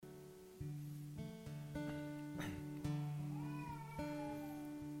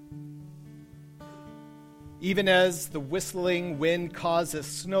Even as the whistling wind causes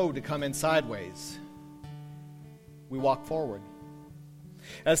snow to come in sideways, we walk forward.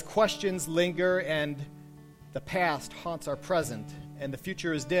 As questions linger and the past haunts our present and the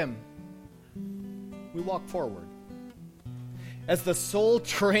future is dim, we walk forward. As the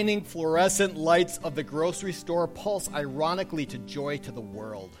soul-training fluorescent lights of the grocery store pulse ironically to joy to the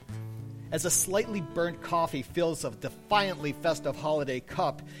world, as a slightly burnt coffee fills a defiantly festive holiday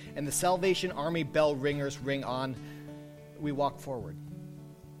cup and the Salvation Army bell ringers ring on, we walk forward.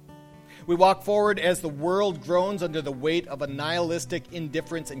 We walk forward as the world groans under the weight of a nihilistic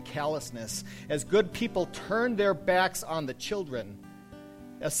indifference and callousness, as good people turn their backs on the children,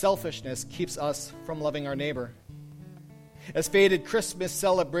 as selfishness keeps us from loving our neighbor, as faded Christmas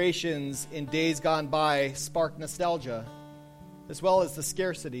celebrations in days gone by spark nostalgia, as well as the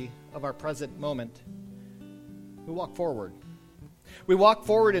scarcity of our present moment. We walk forward. We walk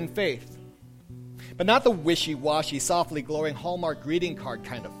forward in faith, but not the wishy-washy, softly glowing Hallmark greeting card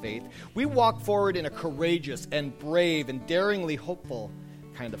kind of faith. We walk forward in a courageous and brave and daringly hopeful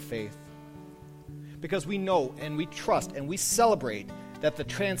kind of faith, because we know and we trust and we celebrate that the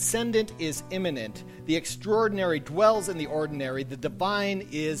transcendent is imminent, the extraordinary dwells in the ordinary, the divine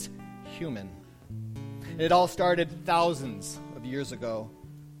is human. And it all started thousands of years ago,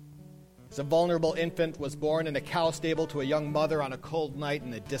 as a vulnerable infant was born in a cow stable to a young mother on a cold night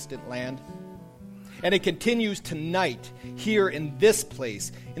in a distant land. And it continues tonight, here in this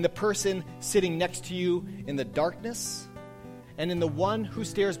place, in the person sitting next to you in the darkness, and in the one who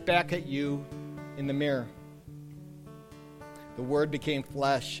stares back at you in the mirror. The Word became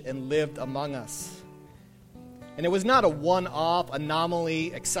flesh and lived among us. And it was not a one-off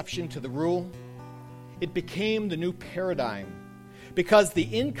anomaly, exception to the rule. It became the new paradigm, because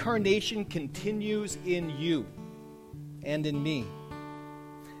the incarnation continues in you and in me.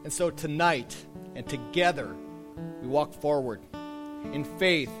 And so tonight and together we walk forward in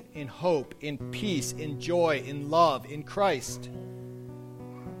faith, in hope, in peace, in joy, in love, in Christ,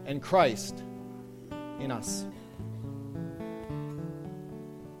 and Christ in us.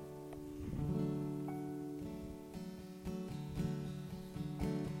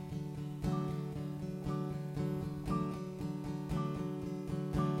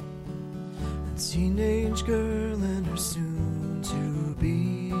 Teenage girl and her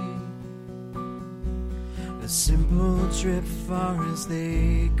soon-to-be, a simple trip far as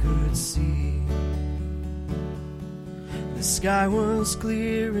they could see. The sky was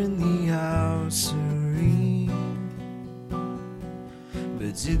clear and the house serene,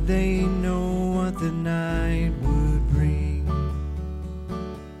 but did they know what the night would bring?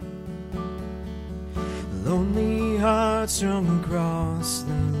 Lonely hearts strung across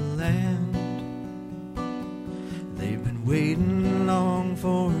the land, waiting long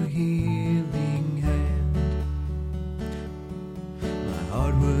for a healing hand. My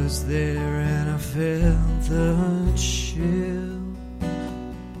heart was there and I felt the chill.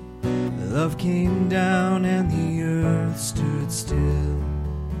 Love came down and the earth stood still.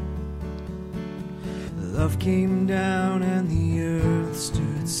 Love came down and the earth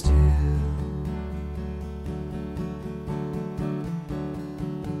stood still.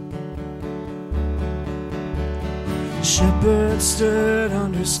 Shepherds stood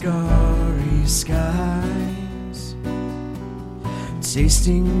under starry skies,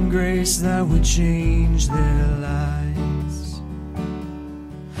 tasting grace that would change their lives.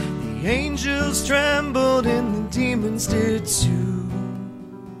 The angels trembled and the demons did too,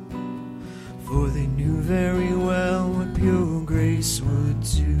 for they knew very well what pure grace would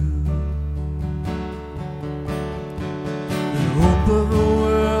do. The hope of a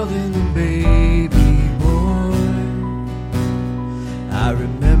world in the baby, I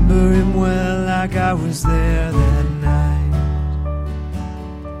remember him well, like I was there that night.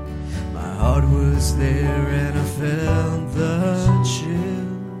 My heart was there and I felt the chill.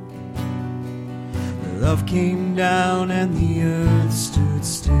 The love came down and the earth stood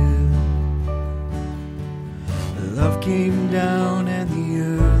still. The love came down and the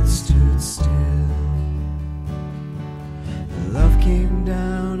earth stood still. The love came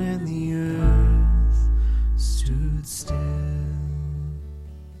down and the earth stood still.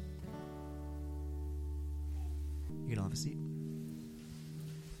 You can have a seat.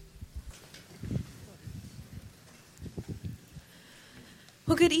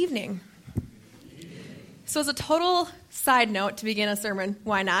 Well, good evening. So as a total side note to begin a sermon,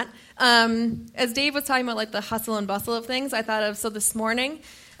 why not? As Dave was talking about like the hustle and bustle of things, I thought of, so this morning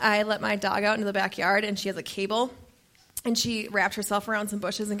I let my dog out into the backyard and she has a cable And she wrapped herself around some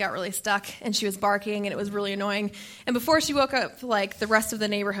bushes and got really stuck, and she was barking, and it was really annoying. And before she woke up, like the rest of the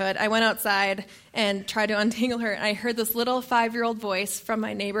neighborhood, I went outside and tried to untangle her, and I heard this little 5-year-old voice from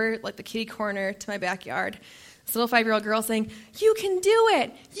my neighbor, like the kitty corner to my backyard. This little 5-year-old girl saying, "You can do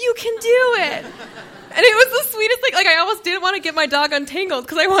it! You can do it!" And it was the sweetest thing. Like, I almost didn't want to get my dog untangled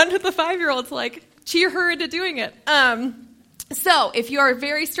because I wanted the 5-year-old to, like, cheer her into doing it. So if you are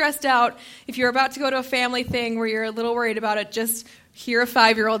very stressed out, if you're about to go to a family thing where you're a little worried about it, just hear a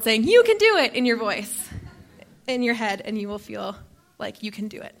 5-year-old saying, "You can do it," in your voice, in your head, and you will feel like you can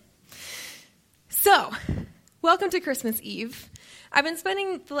do it. So, welcome to Christmas Eve. I've been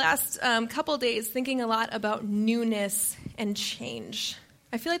spending the last couple days thinking a lot about newness and change.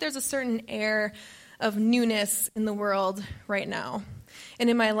 I feel like there's a certain air of newness in the world right now and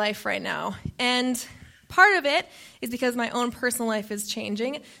in my life right now. And part of it is because my own personal life is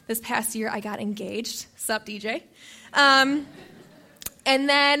changing. This past year, I got engaged. Sup, DJ? And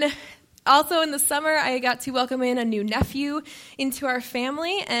then also in the summer, I got to welcome in a new nephew into our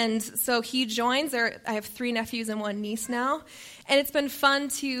family. And so he joins. I have 3 nephews and 1 niece now. And it's been fun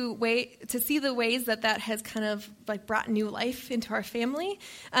to see the ways that has kind of like brought new life into our family,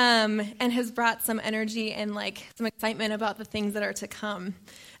 and has brought some energy and like some excitement about the things that are to come.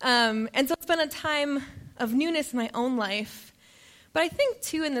 And so it's been a time of newness in my own life. But I think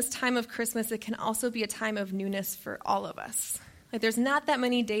too, in this time of Christmas, it can also be a time of newness for all of us. Like, there's not that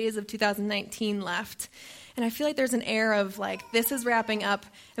many days of 2019 left, and I feel like there's an air of like, this is wrapping up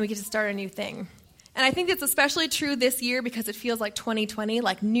and we get to start a new thing. And I think it's especially true this year because it feels like 2020,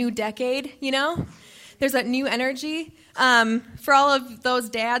 like new decade, you know? There's that new energy. For all of those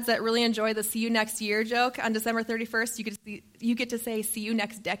dads that really enjoy the "see you next year" joke, on December 31st, you get to say "see you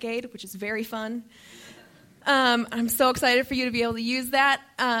next decade," which is very fun. I'm so excited for you to be able to use that.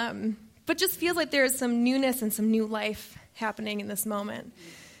 But just feels like there's some newness and some new life happening in this moment.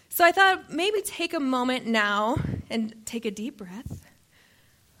 So I thought maybe take a moment now and take a deep breath.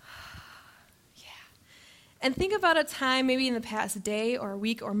 And think about a time, maybe in the past day or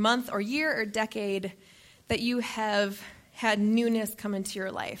week or month or year or decade, that you have had newness come into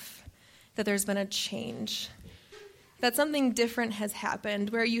your life, that there's been a change, that something different has happened,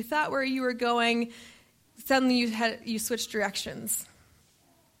 where you thought where you were going, suddenly you switched directions,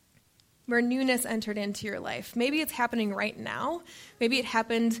 where newness entered into your life. Maybe it's happening right now. Maybe it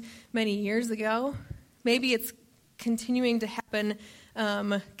happened many years ago. Maybe it's continuing to happen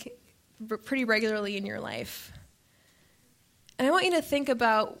pretty regularly in your life. And I want you to think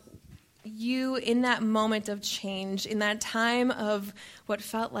about you in that moment of change, in that time of what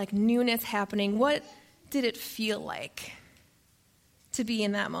felt like newness happening. What did it feel like to be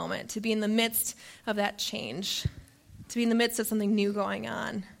in that moment, to be in the midst of that change, to be in the midst of something new going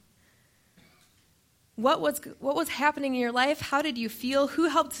on? What was happening in your life? How did you feel? Who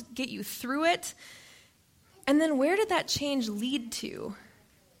helped get you through it? And then where did that change lead to?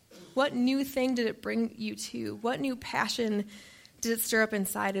 What new thing did it bring you to? What new passion did it stir up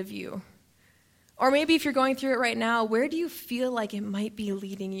inside of you? Or maybe if you're going through it right now, where do you feel like it might be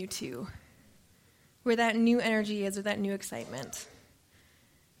leading you to? Where that new energy is, or that new excitement?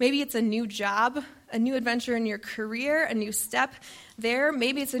 Maybe it's a new job, a new adventure in your career, a new step there.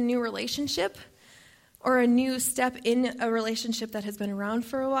 Maybe it's a new relationship, or a new step in a relationship that has been around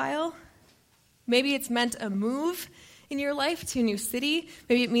for a while. Maybe it's meant a move in your life to a new city.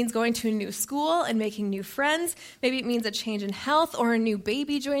 Maybe it means going to a new school and making new friends. Maybe it means a change in health or a new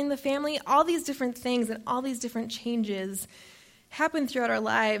baby joining the family. All these different things and all these different changes happen throughout our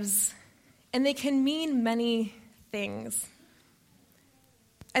lives, and they can mean many things.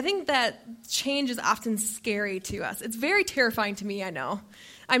 I think that change is often scary to us. It's very terrifying to me, I know.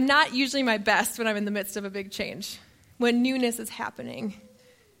 I'm not usually my best when I'm in the midst of a big change, when newness is happening,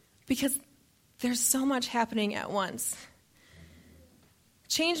 because there's so much happening at once.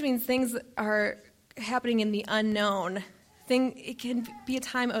 Change means things are happening in the unknown. It can be a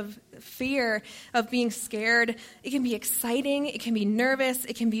time of fear, of being scared. It can be exciting. It can be nervous.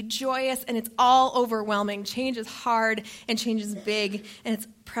 It can be joyous, and it's all overwhelming. Change is hard, and change is big, and it's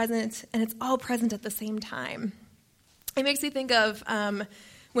present, and it's all present at the same time. It makes me think of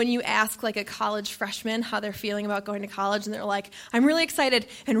when you ask like a college freshman how they're feeling about going to college, and they're like, "I'm really excited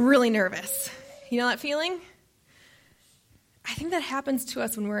and really nervous." You know that feeling? I think that happens to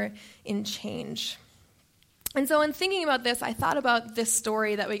us when we're in change. And so in thinking about this, I thought about this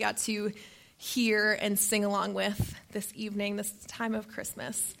story that we got to hear and sing along with this evening, this time of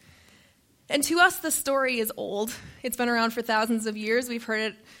Christmas. And to us, the story is old. It's been around for thousands of years. We've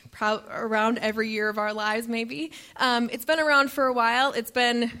heard it around every year of our lives, maybe. It's been around for a while. It's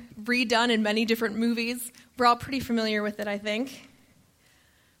been redone in many different movies. We're all pretty familiar with it, I think.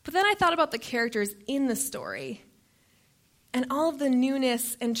 But then I thought about the characters in the story and all of the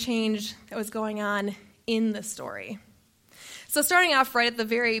newness and change that was going on in the story. So starting off right at the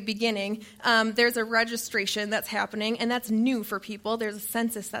very beginning, there's a registration that's happening, and that's new for people. There's a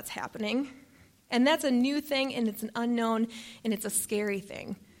census that's happening. And that's a new thing, and it's an unknown, and it's a scary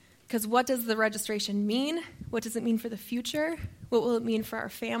thing. Because what does the registration mean? What does it mean for the future? What will it mean for our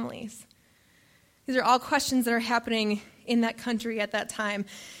families? These are all questions that are happening in that country at that time.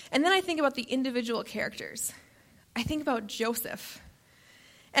 And then I think about the individual characters. I think about Joseph.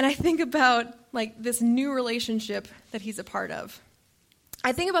 And I think about this new relationship that he's a part of.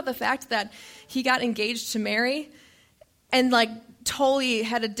 I think about the fact that he got engaged to Mary and totally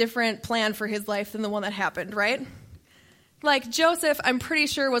had a different plan for his life than the one that happened, right? Joseph, I'm pretty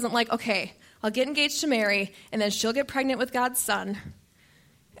sure wasn't okay, I'll get engaged to Mary, and then she'll get pregnant with God's son,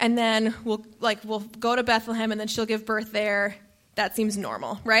 and then we'll go to Bethlehem, and then she'll give birth there. That seems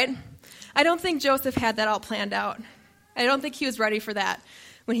normal, right? I don't think Joseph had that all planned out. I don't think he was ready for that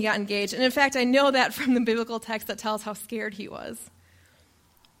when he got engaged. And in fact, I know that from the biblical text that tells how scared he was.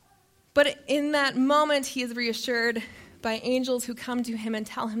 But in that moment, he is reassured by angels who come to him and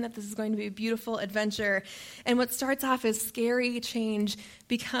tell him that this is going to be a beautiful adventure. And what starts off as scary change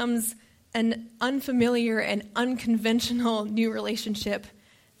becomes an unfamiliar and unconventional new relationship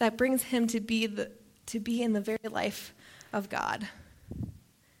that brings him to be in the very life of God.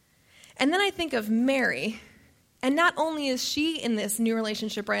 And then I think of Mary, and not only is she in this new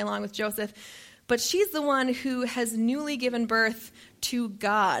relationship right along with Joseph, but she's the one who has newly given birth to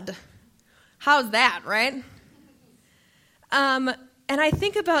God. How's that, right? And I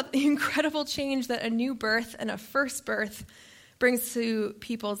think about the incredible change that a new birth and a first birth brings to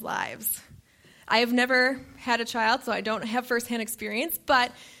people's lives. I have never had a child, so I don't have firsthand experience,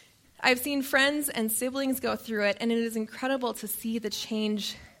 but I've seen friends and siblings go through it, and it is incredible to see the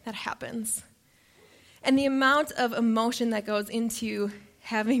change that happens. And the amount of emotion that goes into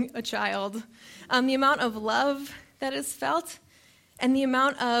having a child, the amount of love that is felt, and the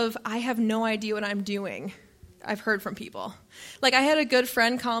amount of, I have no idea what I'm doing, I've heard from people. I had a good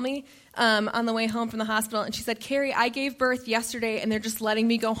friend call me on the way home from the hospital, and she said, Carrie, I gave birth yesterday, and they're just letting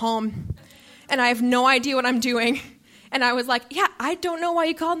me go home, and I have no idea what I'm doing. And I was like, yeah, I don't know why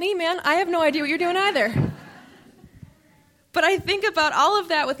you called me, man. I have no idea what you're doing either. But I think about all of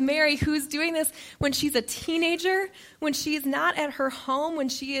that with Mary, who's doing this when she's a teenager, when she's not at her home, when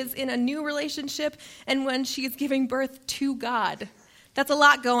she is in a new relationship, and when she's giving birth to God. That's a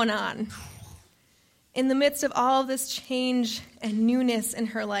lot going on. In the midst of all of this change and newness in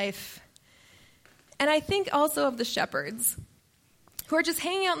her life. And I think also of the shepherds, who are just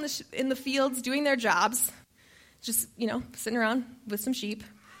hanging out in the fields doing their jobs, just, sitting around with some sheep.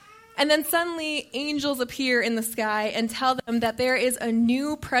 And then suddenly angels appear in the sky and tell them that there is a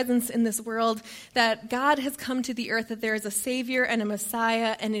new presence in this world, that God has come to the earth, that there is a Savior and a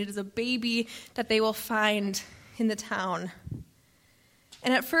Messiah, and it is a baby that they will find in the town.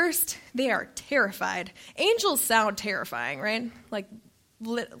 And at first, they are terrified. Angels sound terrifying, right?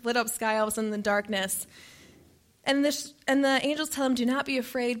 Lit up sky all of a sudden in the darkness. And the angels tell them, do not be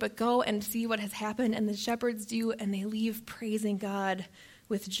afraid, but go and see what has happened. And the shepherds do, and they leave praising God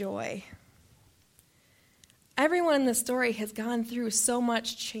with joy. Everyone in the story has gone through so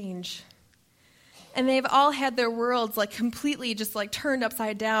much change. And they've all had their worlds completely just turned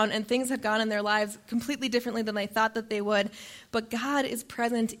upside down, and things have gone in their lives completely differently than they thought that they would. But God is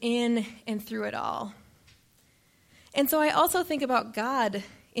present in and through it all. And so I also think about God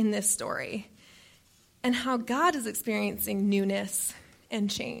in this story and how God is experiencing newness and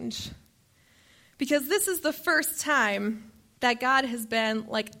change. Because this is the first time that God has been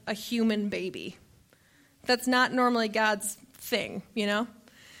a human baby. That's not normally God's thing,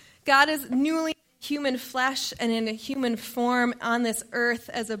 God is newly human flesh and in a human form on this earth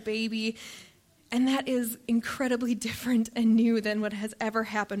as a baby, and that is incredibly different and new than what has ever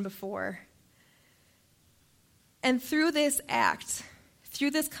happened before. And through this act, through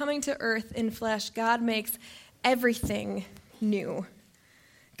this coming to earth in flesh, God makes everything new.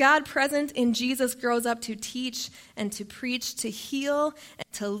 God present in Jesus grows up to teach and to preach, to heal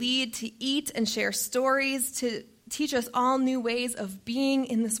and to lead, to eat and share stories, to teach us all new ways of being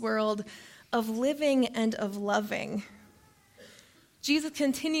in this world, of living and of loving. Jesus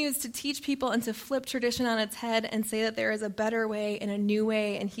continues to teach people and to flip tradition on its head and say that there is a better way and a new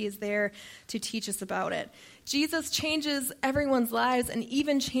way, and he is there to teach us about it. Jesus changes everyone's lives and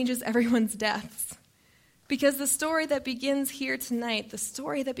even changes everyone's deaths. Because the story that begins here tonight, the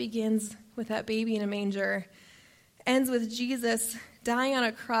story that begins with that baby in a manger, ends with Jesus dying on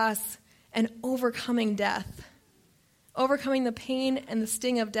a cross and overcoming death. Overcoming the pain and the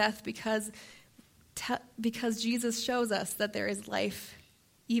sting of death because Jesus shows us that there is life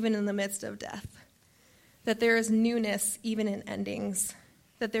even in the midst of death, that there is newness even in endings,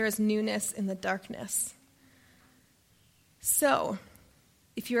 that there is newness in the darkness. So,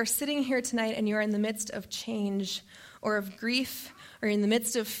 if you are sitting here tonight and you are in the midst of change or of grief or in the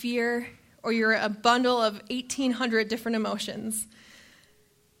midst of fear or you're a bundle of 1,800 different emotions,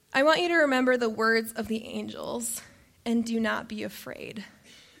 I want you to remember the words of the angels and do not be afraid.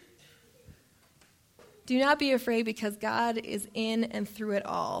 Do not be afraid because God is in and through it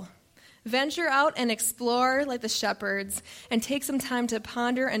all. Venture out and explore like the shepherds and take some time to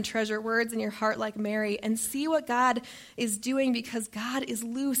ponder and treasure words in your heart like Mary and see what God is doing because God is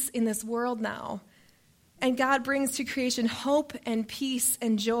loose in this world now. And God brings to creation hope and peace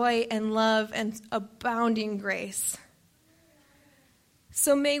and joy and love and abounding grace.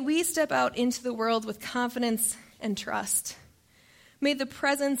 So may we step out into the world with confidence and trust. May the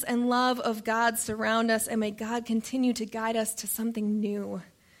presence and love of God surround us, and may God continue to guide us to something new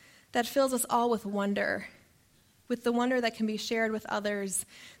that fills us all with the wonder that can be shared with others,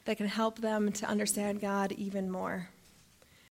 that can help them to understand God even more.